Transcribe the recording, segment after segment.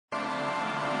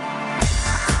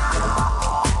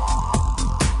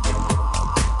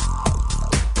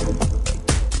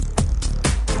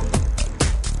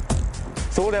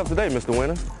we have today, Mr.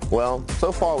 Winner? Well,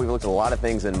 so far we've looked at a lot of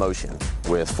things in motion,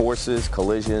 with forces,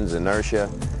 collisions, inertia,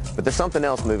 but there's something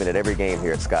else moving at every game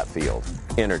here at Scott Field: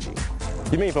 energy.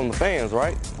 You mean from the fans,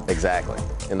 right? Exactly,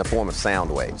 in the form of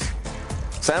sound waves.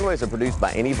 Sound waves are produced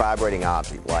by any vibrating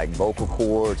object, like vocal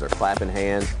cords or clapping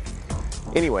hands.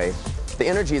 Anyway, the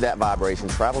energy of that vibration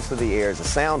travels through the air as a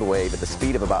sound wave at the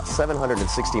speed of about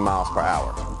 760 miles per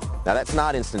hour. Now, that's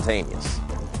not instantaneous.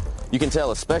 You can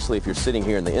tell, especially if you're sitting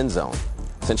here in the end zone.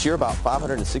 Since you're about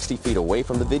 560 feet away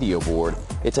from the video board,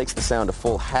 it takes the sound a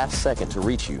full half second to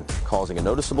reach you, causing a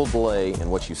noticeable delay in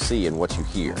what you see and what you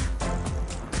hear.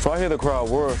 So I hear the crowd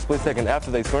roar a split second after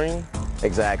they scream?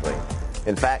 Exactly.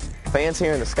 In fact, fans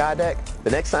here in the sky deck, the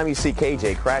next time you see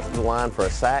KJ crash through the line for a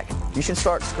sack, you should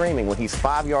start screaming when he's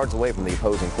 5 yards away from the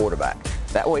opposing quarterback.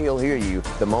 That way he'll hear you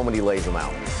the moment he lays them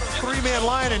out. Three-man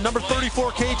line, and number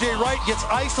 34, KJ Wright, gets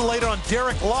isolated on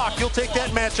Derek Locke. You'll take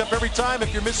that matchup every time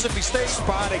if you're Mississippi State.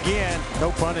 Spot again,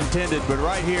 no pun intended, but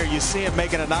right here you see him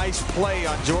making a nice play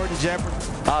on Jordan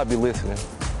Jefferson. I'll be listening.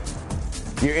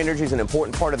 Your energy is an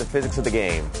important part of the physics of the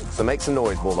game, so make some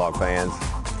noise, Bulldog fans.